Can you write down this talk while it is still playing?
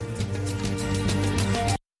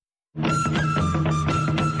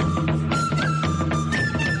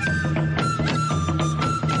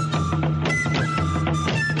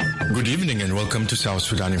welcome to South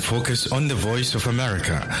Sudan in Focus on the Voice of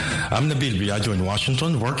America. I'm Nabil Biagio in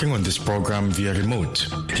Washington, working on this program via remote.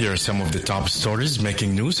 Here are some of the top stories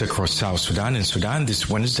making news across South Sudan and Sudan this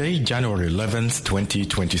Wednesday, January 11th,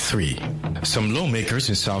 2023. Some lawmakers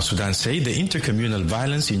in South Sudan say the intercommunal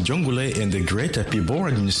violence in Jonglei and the Greater Pibor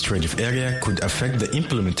administrative area could affect the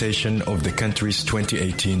implementation of the country's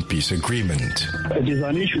 2018 peace agreement. It is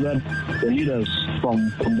an issue that the leaders from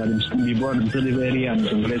the Pibor administrative area and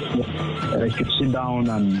Jonglei should sit down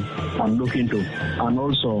and look into, and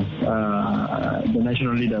also the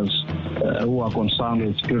national leaders who are concerned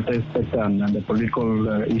with security sector and the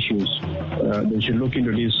political issues. They should look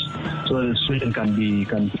into this so that the situation can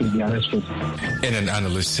be arrested. And an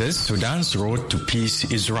analyst says Sudan's road to peace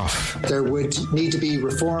is rough. There would need to be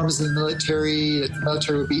reforms in the military. The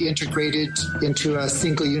military would be integrated into a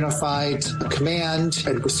single unified command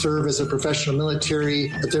and would serve as a professional military.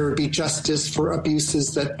 That there would be justice for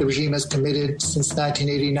abuses that the regime has committed since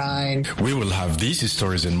 1989. We will have these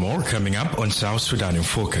stories and more coming up on South Sudan in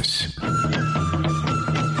Focus.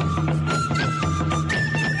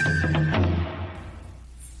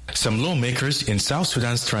 Some lawmakers in South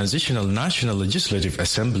Sudan's Transitional National Legislative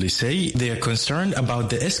Assembly say they are concerned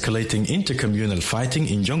about the escalating intercommunal fighting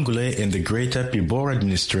in Jonglei and the Greater Pibor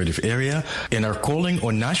administrative area and are calling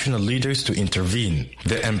on national leaders to intervene.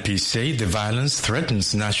 The MPs say the violence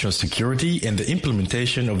threatens national security and the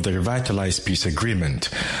implementation of the revitalized peace agreement.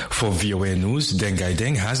 For VOA News, Dengai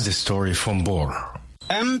Deng has the story from Bor.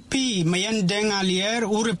 MP Mayan Deng Alier,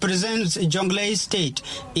 who represents Jonglei State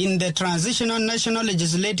in the Transitional National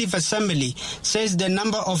Legislative Assembly, says the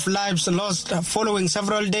number of lives lost following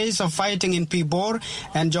several days of fighting in Pibor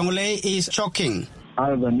and Jonglei is shocking.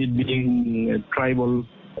 Other than it being a tribal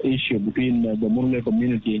issue between the Murle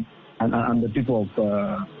community and the people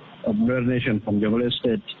of Nuer Nation from Jonglei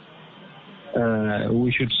State,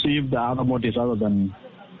 we should see the other motives other than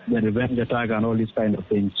the revenge attack and all these kind of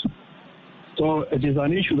things. So it is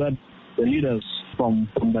an issue that the leaders from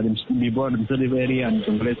the Pibor administrative area and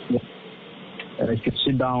Jonglei should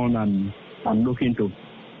sit down and look into,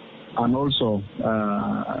 and also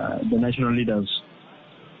the national leaders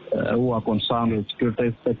who are concerned with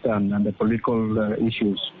security sector and the political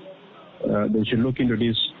issues. They should look into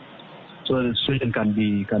this so that the situation can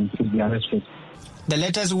be arrested. The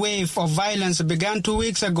latest wave of violence began 2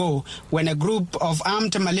 weeks ago when a group of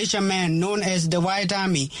armed militiamen known as the White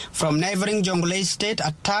Army from neighboring Jonglei State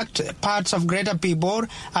attacked parts of Greater Pibor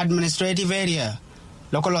administrative area.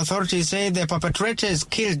 Local authorities say the perpetrators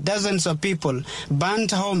killed dozens of people,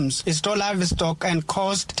 burnt homes, stole livestock, and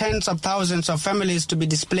caused tens of thousands of families to be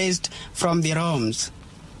displaced from their homes.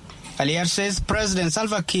 Alier says President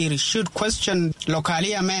Salva Kiir should question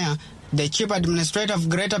Lokalia Mayor, the chief administrator of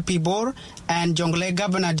Greater Pibor, and Jonglei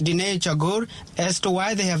Governor Dinei Chagur as to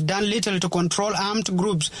why they have done little to control armed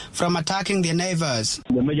groups from attacking their neighbors.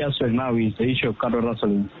 The major aspect now is the issue of cattle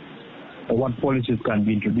rustling. What policies can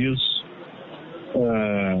be introduced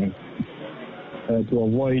to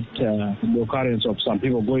avoid the occurrence of some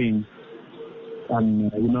people going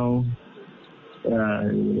and,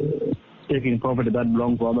 taking property that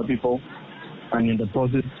belongs to other people, and in the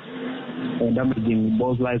process damaging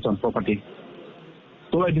both lives and property.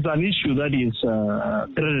 So it is an issue that is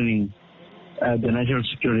threatening the national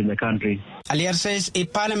security in the country. Alier says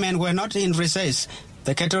if Parliament were not in recess,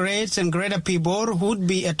 the cattle raids in Greater Pibor would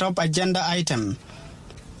be a top agenda item.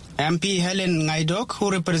 MP Helen Ngaidok,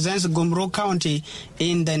 who represents Gumru County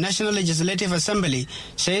in the National Legislative Assembly,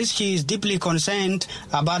 says she is deeply concerned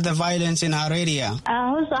about the violence in her area. I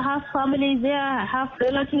also have families there, I have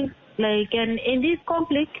relatives, and in this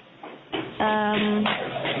conflict,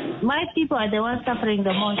 my people are the ones suffering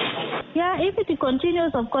the most. Yeah, if it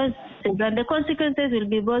continues, of course, then the consequences will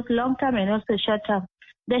be both long-term and also short-term.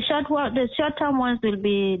 The short-term ones will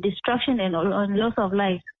be destruction and loss of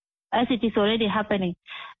life, as it is already happening.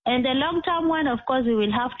 And the long-term one, of course, we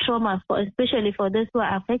will have trauma, especially for those who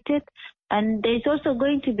are affected. And there's also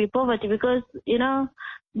going to be poverty because, in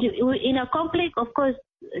a conflict, of course,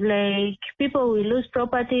 people will lose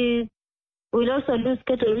property, will also lose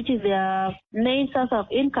cattle, which is their main source of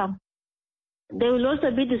income. There will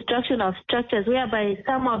also be destruction of structures whereby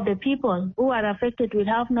some of the people who are affected will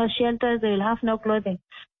have no shelters, they will have no clothing.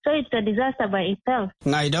 So it's a disaster by itself.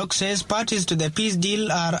 Ngaidok says parties to the peace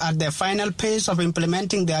deal are at the final phase of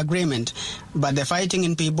implementing the agreement, but the fighting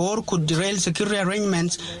in Pibor could derail security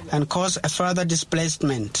arrangements and cause a further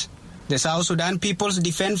displacement. The South Sudan People's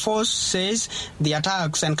Defense Force says the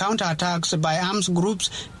attacks and counterattacks by armed groups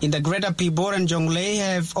in the Greater Pibor and Jonglei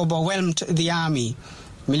have overwhelmed the army.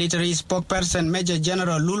 Military spokesperson Major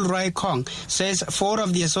General Lul Roy Kong says 4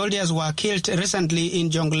 of their soldiers were killed recently in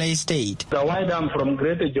Jonglei State. The White Army from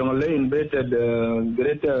Greater Jonglei invaded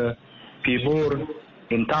Greater Pibor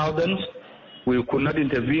in thousands. We could not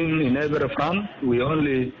intervene in every front. We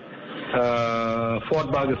only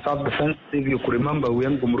fought back the self-defense. If you could remember,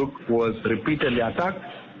 Wien Gumruk was repeatedly attacked,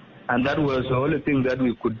 and that was the only thing that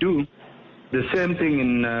we could do. The same thing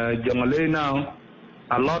in Jonglei now.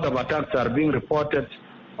 A lot of attacks are being reported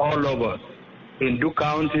all over, in Duke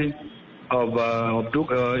County,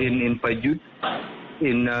 in Pajut,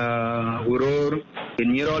 in Uror,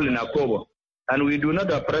 in Nirol, in Akobo. And we do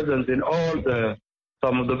not have presence in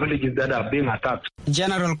some of the villages that are being attacked.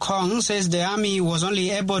 General Kong says the army was only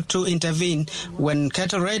able to intervene when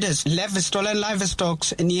cattle raiders left stolen livestock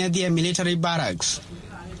near their military barracks.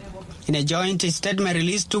 In a joint statement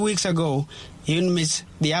released 2 weeks ago, UNMISS,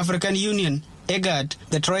 the African Union, IGAD,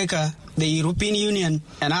 the Troika, the European Union,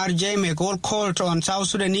 and RJMEC all called on South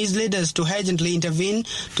Sudanese leaders to urgently intervene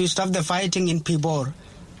to stop the fighting in Pibor.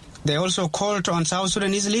 They also called on South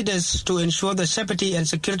Sudanese leaders to ensure the safety and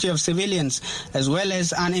security of civilians, as well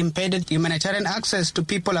as unimpeded humanitarian access to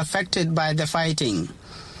people affected by the fighting.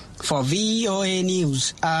 For VOA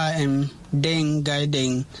News, I am Deng Gai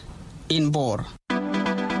Deng in Bor.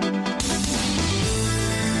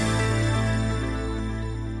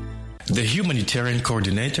 The humanitarian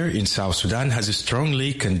coordinator in South Sudan has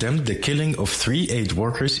strongly condemned the killing of 3 aid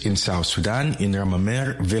workers in South Sudan in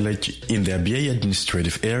Ramamer village in the Abyei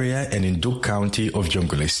administrative area and in Duke County of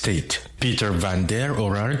Jonglei State. Peter van der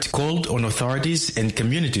Orard called on authorities and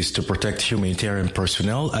communities to protect humanitarian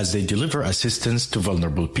personnel as they deliver assistance to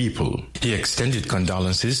vulnerable people. He extended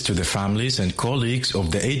condolences to the families and colleagues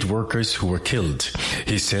of the aid workers who were killed.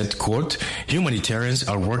 He said, quote, "Humanitarians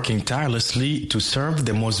are working tirelessly to serve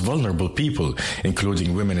the most vulnerable people,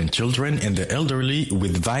 including women and children and the elderly,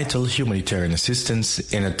 with vital humanitarian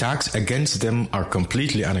assistance, and attacks against them are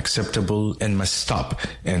completely unacceptable and must stop,"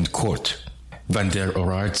 end quote. Van der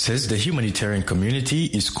Orard says the humanitarian community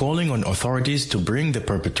is calling on authorities to bring the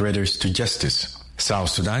perpetrators to justice. South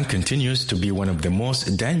Sudan continues to be one of the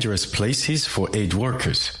most dangerous places for aid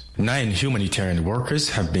workers. 9 humanitarian workers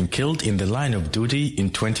have been killed in the line of duty in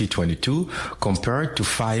 2022 compared to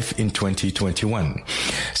 5 in 2021.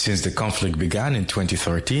 Since the conflict began in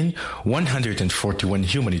 2013, 141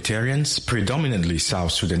 humanitarians, predominantly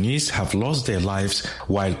South Sudanese, have lost their lives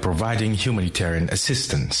while providing humanitarian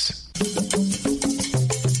assistance.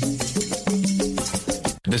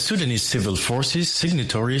 The Sudanese Civil Forces,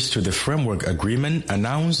 signatories to the Framework Agreement,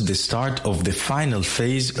 announced the start of the final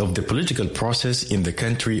phase of the political process in the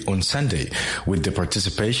country on Sunday, with the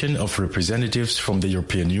participation of representatives from the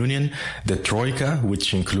European Union, the Troika,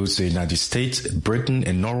 which includes the United States, Britain,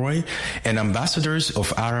 and Norway, and ambassadors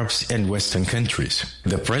of Arabs and Western countries.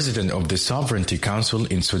 The president of the Sovereignty Council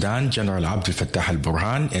in Sudan, General Abdel Fattah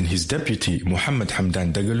al-Burhan, and his deputy, Mohammed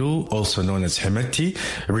Hamdan Dagalo, also known as Hemeti,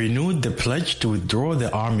 renewed the pledge to withdraw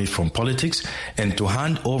the army from politics and to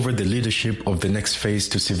hand over the leadership of the next phase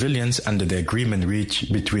to civilians under the agreement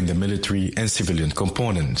reached between the military and civilian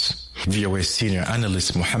components. VOA senior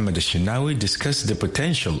analyst Mohammed Ashinawi discussed the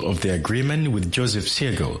potential of the agreement with Joseph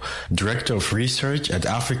Siegel, Director of Research at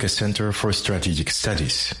Africa Center for Strategic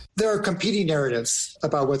Studies. There are competing narratives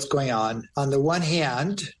about what's going on. On the one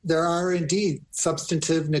hand, there are indeed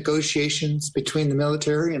substantive negotiations between the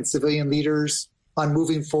military and civilian leaders on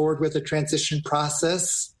moving forward with a transition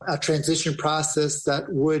process that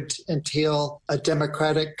would entail a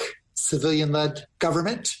democratic, civilian-led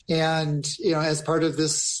government. And, as part of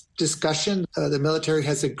this discussion, the military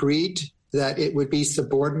has agreed that it would be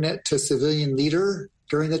subordinate to a civilian leader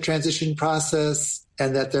during the transition process,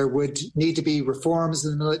 and that there would need to be reforms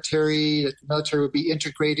in the military, that the military would be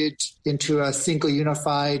integrated into a single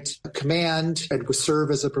unified command and would serve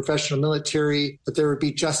as a professional military, that there would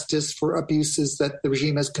be justice for abuses that the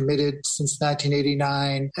regime has committed since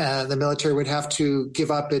 1989. The military would have to give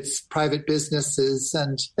up its private businesses,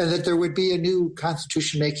 and that there would be a new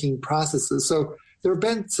constitution-making processes. So there have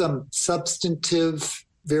been some substantive,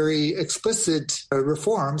 very explicit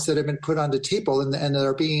reforms that have been put on the table and that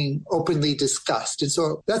are being openly discussed. And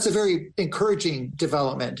so that's a very encouraging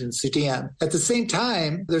development in Sudan. At the same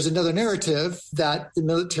time, there's another narrative that the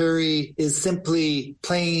military is simply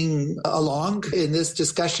playing along in this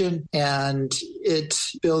discussion, and it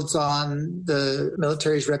builds on the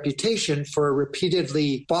military's reputation for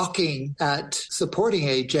repeatedly balking at supporting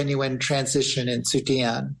a genuine transition in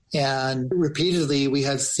Sudan. And repeatedly, we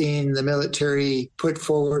have seen the military put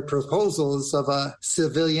forward proposals of a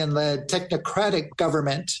civilian-led technocratic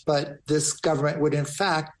government, but this government would in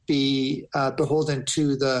fact be beholden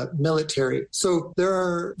to the military. So there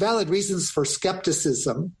are valid reasons for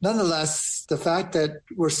skepticism. Nonetheless, the fact that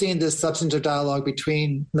we're seeing this substantive dialogue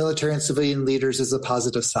between military and civilian leaders is a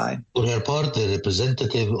positive sign. For her part, the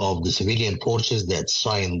representative of the civilian forces that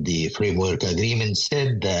signed the framework agreement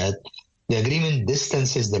said that the agreement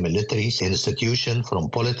distances the military institution from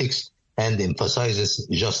politics and emphasizes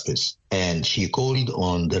justice. And she called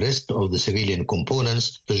on the rest of the civilian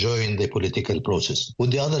components to join the political process.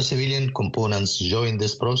 Would the other civilian components join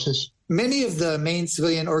this process? Many of the main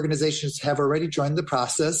civilian organizations have already joined the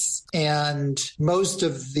process, and most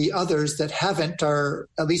of the others that haven't are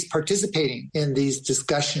at least participating in these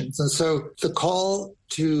discussions. And so the call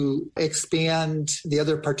to expand the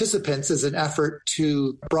other participants is an effort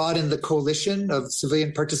to broaden the coalition of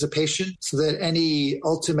civilian participation so that any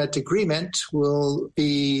ultimate agreement will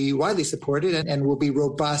be widely supported and will be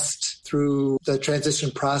robust through the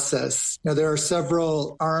transition process. Now, there are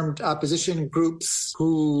several armed opposition groups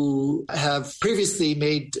who have previously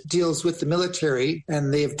made deals with the military,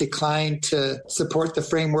 and they have declined to support the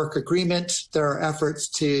framework agreement. There are efforts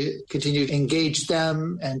to continue to engage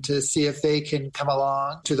them and to see if they can come along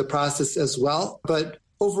to the process as well. But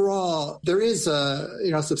overall, there is a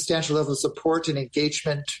substantial level of support and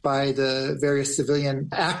engagement by the various civilian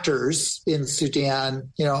actors in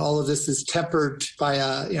Sudan. All of this is tempered by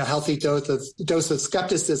a healthy dose of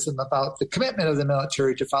skepticism about the commitment of the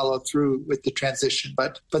military to follow through with the transition.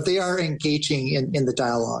 But they are engaging in the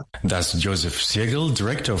dialogue. That's Joseph Siegel,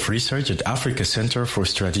 Director of Research at Africa Center for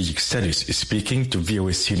Strategic Studies, speaking to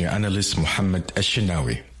VOA senior analyst Mohammed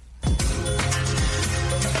Ashinawi.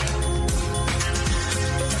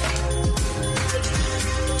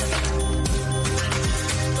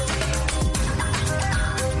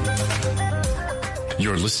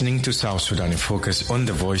 You're listening to South Sudan in Focus on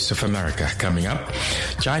the Voice of America. Coming up,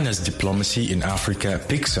 China's diplomacy in Africa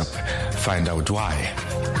picks up. Find out why.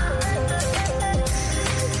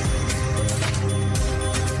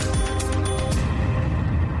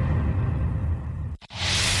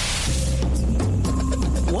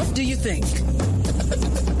 What do you think?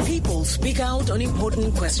 People speak out on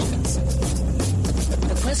important questions.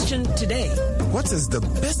 The question today: what is the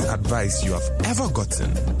best advice you have ever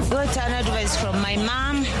gotten? Got an advice from my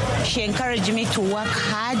mom. She encouraged me to work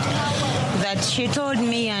hard. That she told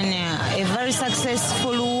me a very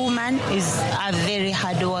successful woman is a very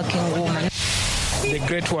hard-working woman. The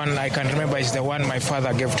great one I can remember is the one my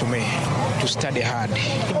father gave to me, to study hard.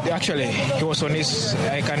 Actually, he was on his,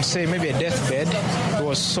 I can say, maybe a deathbed. He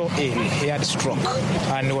was so ill. He had a stroke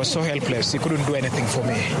and he was so helpless. He couldn't do anything for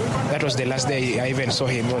me. That was the last day I even saw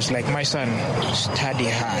him. He was like, my son, study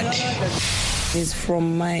hard. Is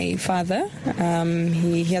from my father.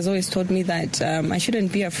 He has always told me that I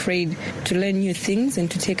shouldn't be afraid to learn new things and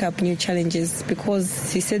to take up new challenges,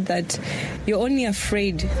 because he said that you're only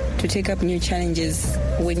afraid to take up new challenges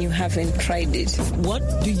when you haven't tried it.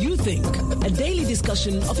 What do you think? A daily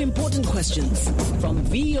discussion of important questions from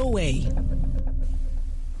VOA.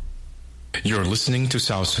 You're listening to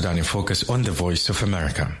South Sudan in Focus on the Voice of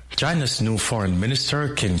America. China's new foreign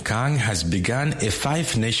minister, Qin Gang, has begun a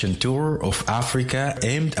 5-nation tour of Africa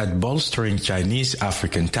aimed at bolstering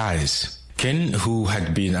Chinese-African ties. Qin, who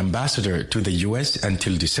had been ambassador to the U.S.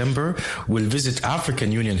 until December, will visit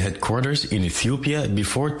African Union headquarters in Ethiopia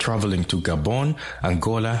before traveling to Gabon,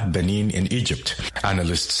 Angola, Benin, and Egypt.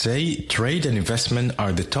 Analysts say trade and investment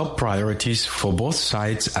are the top priorities for both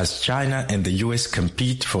sides as China and the U.S.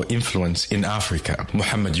 compete for influence in Africa.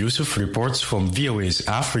 Mohammed Yusuf reports from VOA's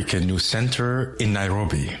African News Center in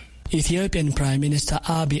Nairobi. Ethiopian Prime Minister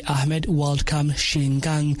Abiy Ahmed welcomed Qin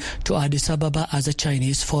Gang to Addis Ababa as the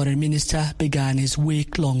Chinese foreign minister began his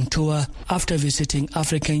week-long tour. After visiting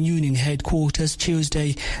African Union headquarters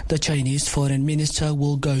Tuesday, the Chinese foreign minister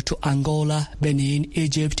will go to Angola, Benin,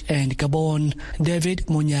 Egypt, and Gabon. David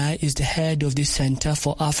Munyai is the head of the Center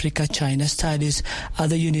for Africa-China Studies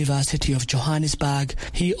at the University of Johannesburg.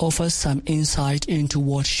 He offers some insight into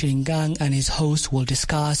what Qin Gang and his host will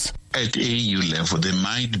discuss. At AU level, there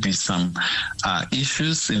might be some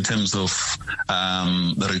issues in terms of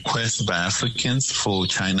the request by Africans for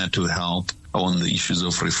China to help on the issues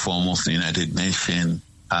of reform of the United Nations.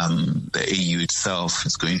 The AU itself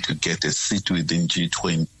is going to get a seat within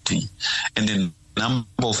G20. And then number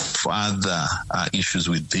of other issues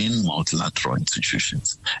within multilateral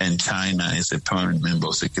institutions, and China is a permanent member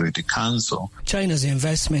of Security Council. China's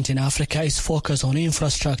investment in Africa is focused on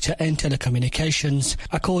infrastructure and telecommunications.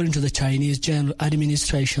 According to the Chinese General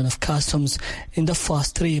Administration of Customs, in the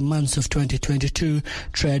first 3 months of 2022,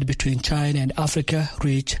 trade between China and Africa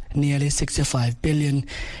reached nearly 65 billion,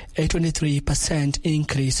 a 23%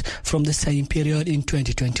 increase from the same period in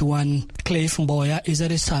 2021. Cliff Mboya is a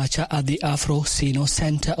researcher at the Afro-Sino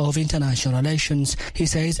Center of International Relations. He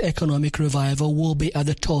says economic revival will be at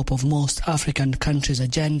the top of most African countries'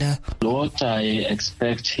 agenda. What I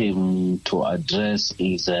expect him to address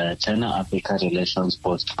is China-Africa relations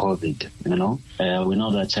post-COVID. We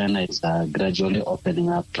know that China is gradually opening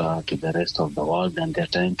up to the rest of the world, and they're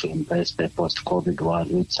trying to embrace the post-COVID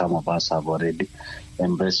world, which some of us have already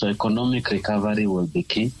embraced. So economic recovery will be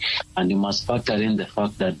key, and you must factor in the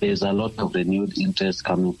fact that there's a lot of renewed interest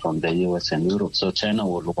coming from the US and Europe. So China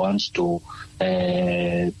will want to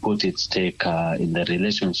put its stake in the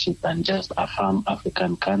relationship and just affirm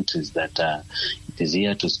African countries that it is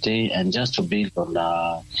here to stay, and just to build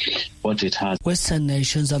on what it has. Western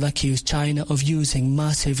nations have accused China of using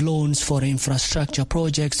massive loans for infrastructure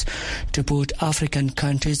projects to put African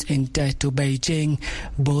countries in debt to Beijing,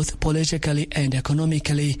 both politically and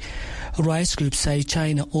economically. Rights groups say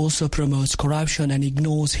China also promotes corruption and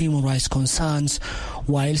ignores human rights concerns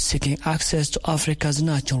while seeking access to Africa's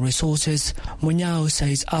natural resources. Munyao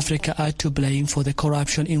says Africa are to blame for the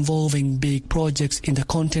corruption involving big projects in the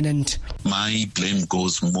continent. My blame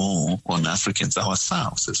goes more on Africans,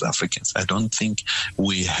 ourselves as Africans. I don't think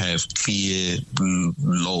we have clear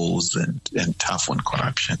laws and tough on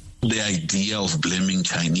corruption. The idea of blaming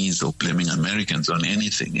Chinese or blaming Americans on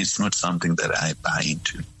anything is not something that I buy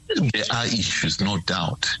into. There are issues, no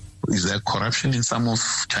doubt. Is there corruption in some of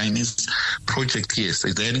Chinese projects? Yes.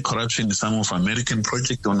 Is there any corruption in some of American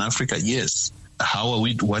projects on Africa? Yes.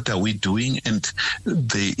 What are we doing? And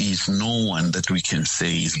there is no one that we can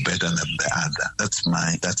say is better than the other. That's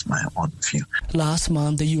my own view. Last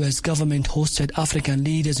month, the U.S. government hosted African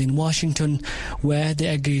leaders in Washington, where they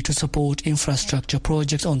agreed to support infrastructure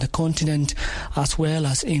projects on the continent, as well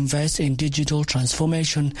as invest in digital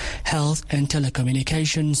transformation, health and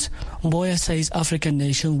telecommunications. Mboya says African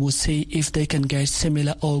nations will see if they can get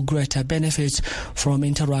similar or greater benefits from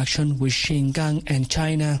interaction with Xinjiang and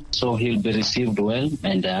China. So he'll be received well,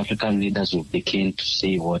 and the African leaders will be keen to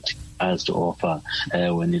see what has to offer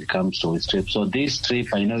when it comes to his trip. So this trip,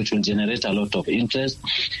 I know it will generate a lot of interest.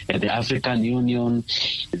 The African Union,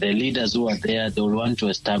 the leaders who are there, they will want to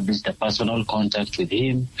establish the personal contact with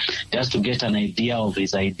him just to get an idea of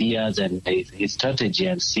his ideas and his strategy,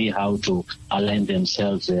 and see how to align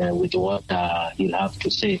themselves with what he'll have to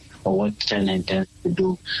say or what China intends to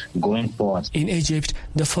do going forward. In Egypt,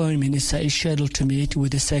 the foreign minister is scheduled to meet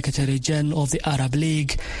with the Secretary General of the Arab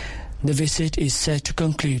League. The visit is set to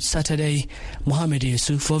conclude Saturday. Mohamed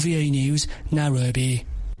Yusuf for VOA News, Nairobi.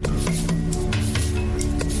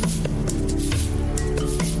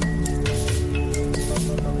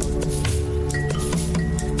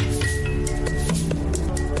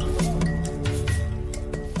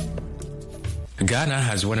 Ghana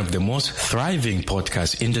has one of the most thriving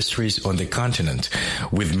podcast industries on the continent,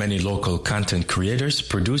 with many local content creators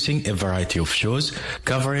producing a variety of shows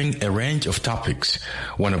covering a range of topics.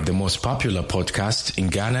 One of the most popular podcasts in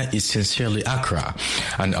Ghana is Sincerely Accra,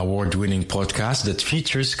 an award-winning podcast that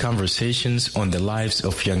features conversations on the lives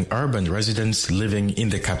of young urban residents living in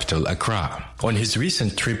the capital, Accra. On his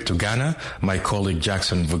recent trip to Ghana, my colleague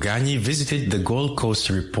Jackson Vuganyi visited the Gold Coast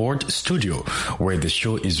Report studio, where the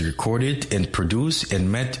show is recorded and produced,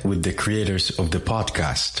 and met with the creators of the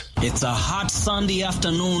podcast. It's a hot Sunday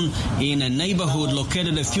afternoon in a neighborhood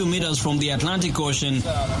located a few meters from the Atlantic Ocean.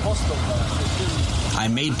 I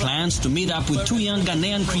made plans to meet up with two young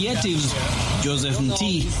Ghanaian creatives. Joseph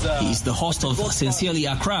Nti, he is the host of Sincerely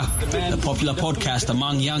Accra, a popular podcast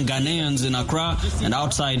among young Ghanaians in Accra and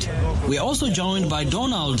outside. We are also joined by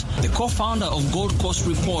Donald, the co-founder of Gold Coast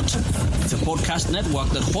Report. It's a podcast network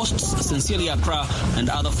that hosts Sincerely Accra and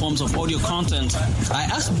other forms of audio content. I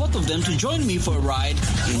asked both of them to join me for a ride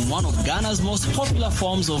in one of Ghana's most popular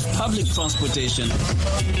forms of public transportation.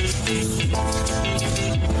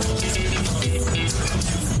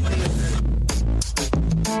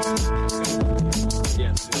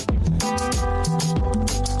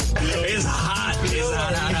 It's hot.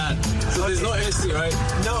 So this There's no AC, right?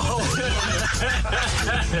 No.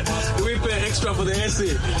 We pay extra for the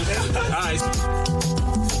AC. All right.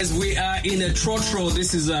 As we are in a trotro,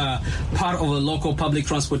 this is a part of a local public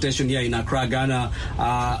transportation here in Accra, Ghana.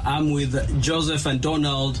 I'm with Joseph and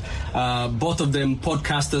Donald, both of them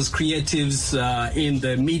podcasters, creatives in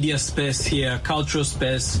the media space here, cultural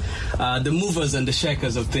space, the movers and the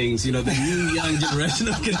shakers of things, you know, the new young generation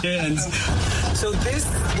of Ghanaians. So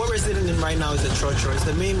what we're sitting in right now is a trotro. It's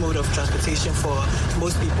the main mode of transportation for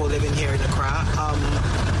most people living here in Accra.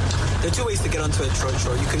 There are two ways to get onto a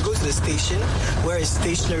trotro. You can go to the station where it's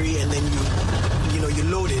stationary and then you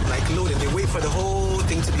load it. They wait for the whole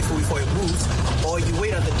thing to be full before it moves, or you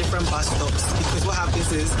wait at the different bus stops, because what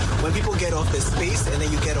happens is when people get off, there's space and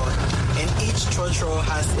then you get on. And each trotro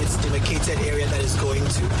has its demarcated area that it's going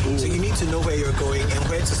to. So you need to know where you're going and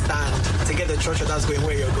where to stand to get the trotro that's going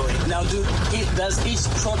where you're going. Now, does each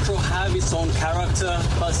trotro have its own character,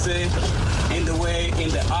 per se, in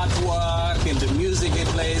the artwork, in the music it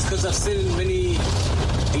plays? Because I've seen many,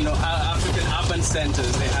 African urban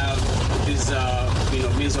centers, they have these,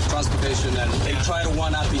 means of transportation, and they try to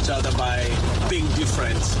one-up each other by being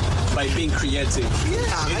different, by being creative.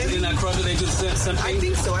 Yeah. In Accra, do they do something? I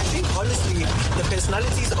think so. I think, honestly, the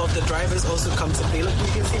personalities of the drivers also come to play. Look,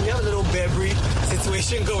 you can see we have a little Burberry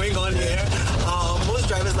situation going on here. Most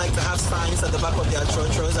drivers like to have signs at the back of their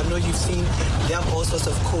trotros. I know you've seen they have all sorts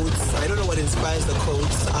of coats. I don't know what inspires the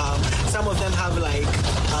coats. Some of them have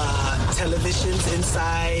televisions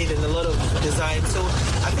inside and a lot of design. So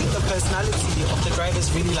I think the personality of the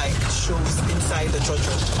drivers really shows inside the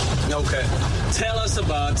trotro. Okay. Tell us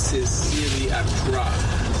about Sincerely Accra.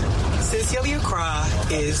 Sincerely Accra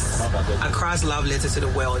is Accra's love letter to the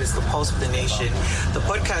world. It's the pulse of the nation. The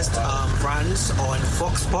podcast runs on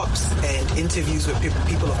Vox Pops and interviews with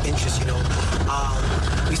people of interest,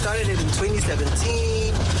 We started it in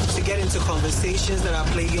 2017 to get into conversations that are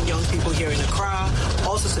plaguing young people here in Accra.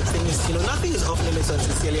 All sorts of things. Nothing is off limits on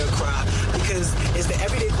Sincerely Accra, because it's the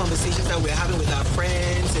everyday conversations that we're having with our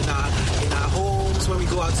friends in our homes when we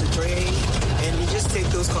go out to drink. And we just take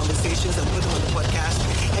those conversations and put them on the podcast.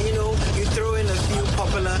 And you throw in a few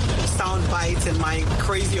popular sound bites and my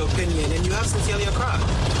crazy opinion, and you have Sincerely Accra.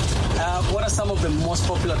 What are some of the most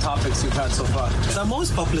popular topics you've had so far? The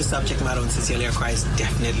most popular subject matter on Sincerely Accra is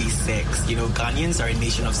definitely sex. Ghanaians are a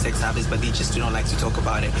nation of sex habits, but they just do not like to talk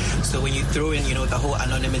about it. So when you throw in, the whole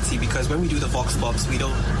anonymity, because when we do the Vox Pops, we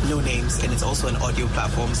don't know names, and it's also an audio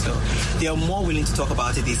platform, so they are more willing to talk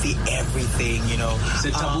about it. They see everything, It's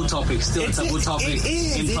a taboo topic, still a taboo topic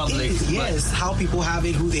in public. Yes, how people have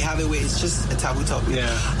it, who they have it with, it's just a taboo topic.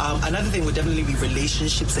 Yeah. Another thing would definitely be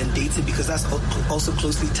relationships and dating, because that's also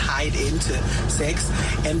closely tied into sex.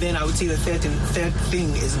 And then I would say the third thing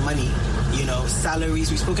is money. Salaries.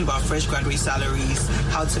 We've spoken about fresh graduate salaries,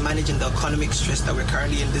 how to manage in the economic stress that we're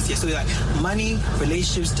currently in this year. So money,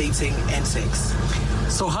 relationships, dating, and sex.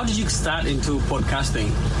 So how did you start into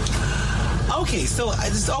podcasting? Okay, so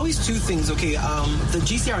there's always two things. Okay, the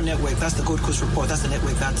GCR network, that's the Gold Coast Report, that's the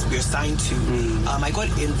network that we're signed to. I got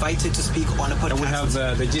invited to speak on a podcast. And we have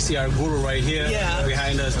the GCR guru right here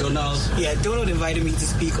behind us, Donald. Yeah, Donald invited me to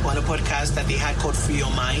speak on a podcast that they had called Free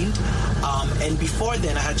Your Mind. And before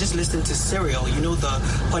then, I had just listened to Serial, the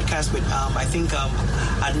podcast with, I think,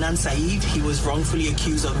 Adnan Saeed. He was wrongfully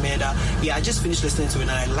accused of murder. Yeah, I just finished listening to it,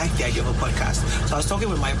 and I liked the idea of a podcast. So I was talking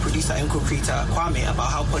with my producer and co-creator, Kwame,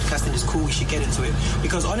 about how podcasting is cool. We should get into it,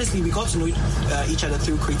 because honestly we got to know each other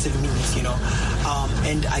through creative means,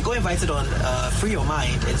 and I got invited on Free Your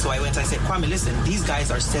Mind, and so I said, Kwame, listen, these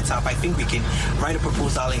guys are set up. I think we can write a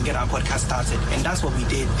proposal and get our podcast started. And that's what we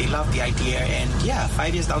did. They loved the idea, and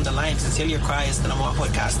 5 years down the line, Sincerely Accra is the number one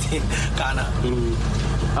podcast in Ghana.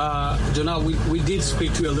 Jonah, we did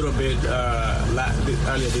speak to you a little bit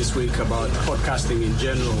earlier this week about podcasting in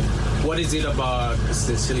general. What is it about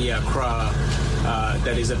Sincerely Accra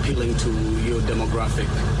that is appealing to your demographic?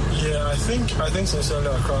 Yeah, I think Sincerely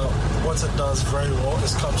Accra, what it does very well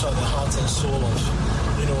is capture the heart and soul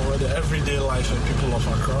of the everyday life and people of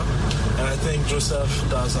Accra. And I think Joseph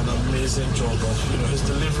does an amazing job of, his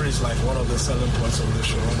delivery is like one of the selling points of the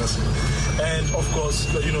show, honestly. And of course,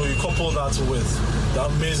 you couple that with the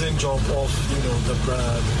amazing job of, the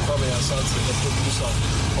Kwame Asante, the producer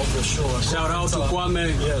of the show. Shout out to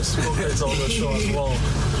Kwame. Yes, co-creator of the show as well.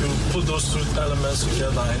 You put those two elements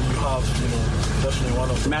together and you have, definitely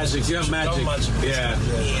one of the magic. You have magic.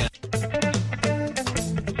 Yeah.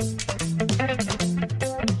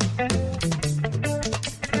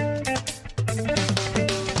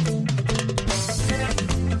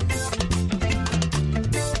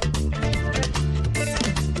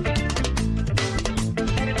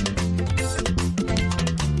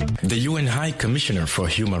 The UN High Commissioner for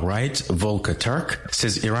Human Rights, Volker Turk,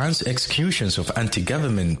 says Iran's executions of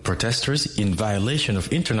anti-government protesters in violation of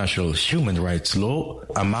international human rights law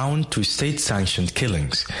amount to state-sanctioned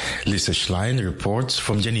killings. Lisa Schlein reports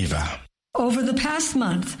from Geneva. Over the past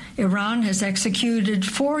month, Iran has executed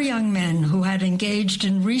 4 young men who had engaged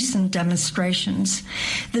in recent demonstrations.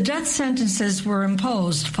 The death sentences were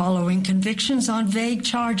imposed following convictions on vague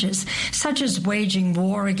charges, such as waging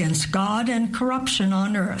war against God and corruption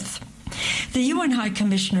on earth. The UN High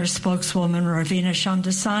Commissioner's spokeswoman, Ravina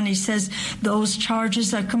Shamdasani, says those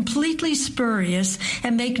charges are completely spurious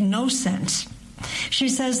and make no sense. She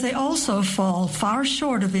says they also fall far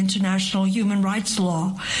short of international human rights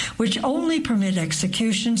law, which only permit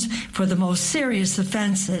executions for the most serious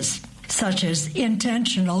offenses, such as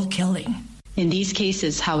intentional killing. In these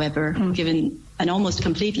cases, however, given an almost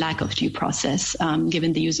complete lack of due process,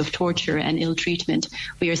 given the use of torture and ill treatment,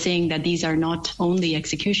 we are saying that these are not only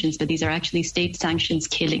executions, but these are actually state-sanctioned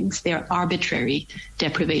killings. They are arbitrary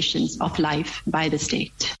deprivations of life by the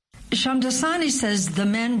state. Shamdasani says the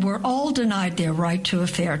men were all denied their right to a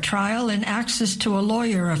fair trial and access to a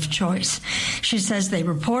lawyer of choice. She says they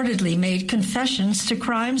reportedly made confessions to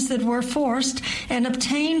crimes that were forced and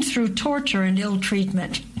obtained through torture and ill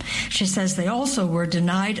treatment. She says they also were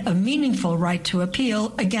denied a meaningful right to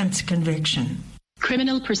appeal against conviction.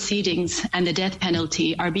 Criminal proceedings and the death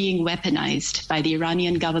penalty are being weaponized by the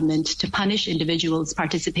Iranian government to punish individuals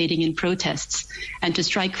participating in protests and to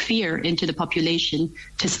strike fear into the population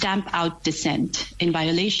to stamp out dissent in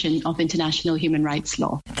violation of international human rights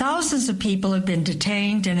law. Thousands of people have been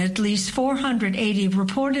detained and at least 480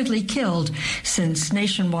 reportedly killed since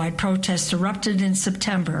nationwide protests erupted in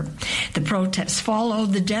September. The protests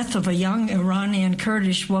followed the death of a young Iranian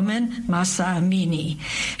Kurdish woman, Mahsa Amini.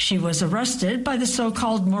 She was arrested by the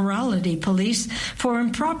so-called morality police for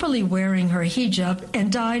improperly wearing her hijab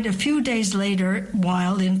and died a few days later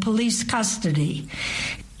while in police custody.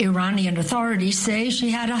 Iranian authorities say she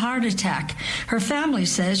had a heart attack. Her family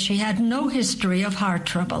says she had no history of heart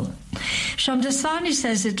trouble. Shamdasani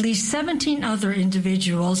says at least 17 other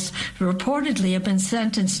individuals reportedly have been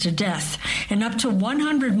sentenced to death, and up to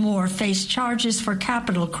 100 more face charges for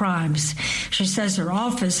capital crimes. She says her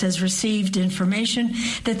office has received information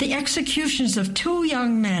that the executions of 2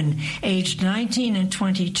 young men, aged 19 and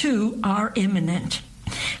 22, are imminent.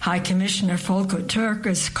 High Commissioner Volker Turk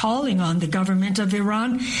is calling on the government of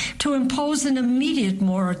Iran to impose an immediate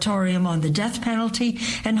moratorium on the death penalty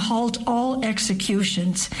and halt all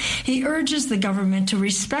executions. He urges the government to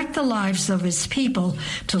respect the lives of its people,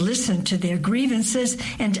 to listen to their grievances,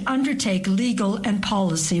 and undertake legal and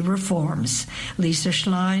policy reforms. Lisa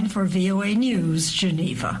Schlein for VOA News,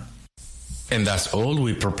 Geneva. And that's all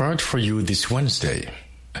we prepared for you this Wednesday.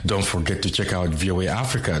 Don't forget to check out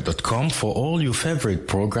voaafrica.com for all your favorite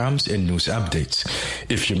programs and news updates.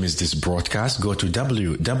 If you missed this broadcast, go to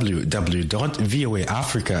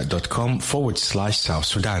www.voaafrica.com/South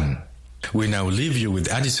Sudan. We now leave you with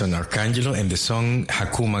Addison Arcangelo and the song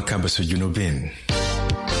Hakuma Kabasu Junubin.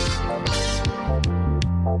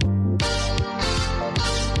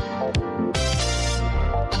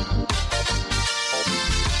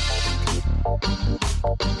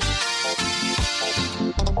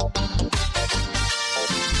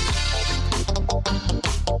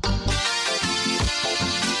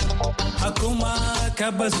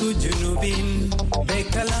 Kabasu Junubin,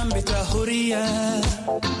 Bekalam bita Huria,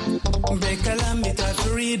 Bekalam bita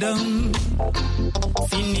freedom.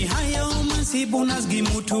 Fini haya uman sibunas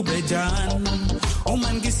gimutu bejan,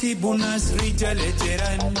 uman gisibunas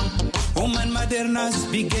rijaleteran, uman madernas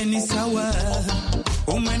bigeni sawa,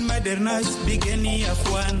 uman madernas bigeni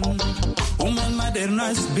afwan, uman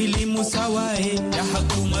madernas bilimu sawa ya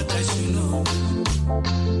hakuma tashunu,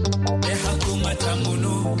 ya hakuma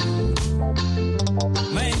tamunu.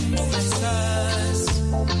 Main mesas,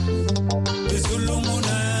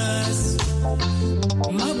 bizulumunas,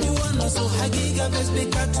 mabuana so hagiga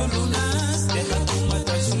besbikatulunas, de hakuma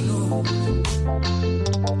tashunu,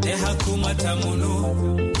 de hakuma tamunu.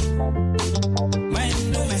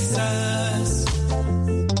 Main mesas,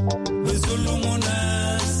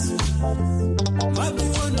 bizulumunas,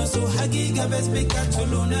 mabuana so hagiga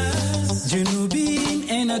besbikatulunas. Junubin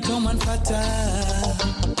enatoman fata.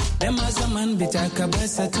 Dema zaman bitaka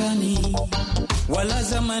basatani, wala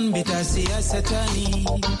zaman bitasiya satani.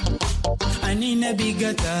 Anina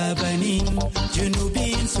bigata banin,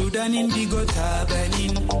 Junubin Sudanin bigota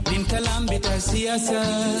banin. Min kalam bitasiya sa,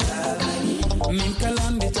 min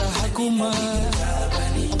kalam bita hakuma.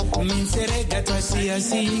 min serega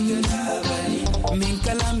tasiyasi min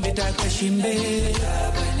kalam bita kashimbe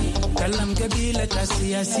kalam kabila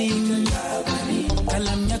tasiyasi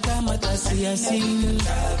kalam nyakama tasiyasi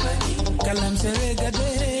kalam serega de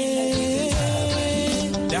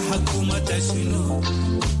da hakumata shunu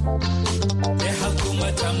da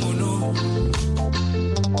hakumata munu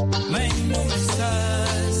mainu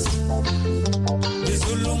mesas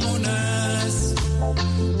bizulumunas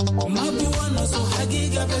mabuwano so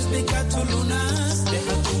hagiga bes bikatulunas de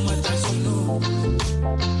hakumata shunu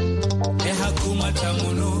de hakumata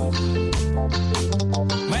munu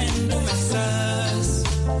mainu mesas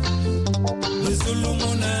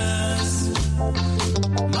bizulumunas.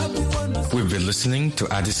 We've been listening to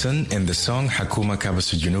Addison in the song Hakuma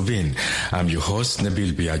Kabasu Junubin. I'm your host,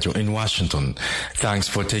 Nabil Biagio in Washington. Thanks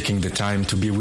for taking the time to be with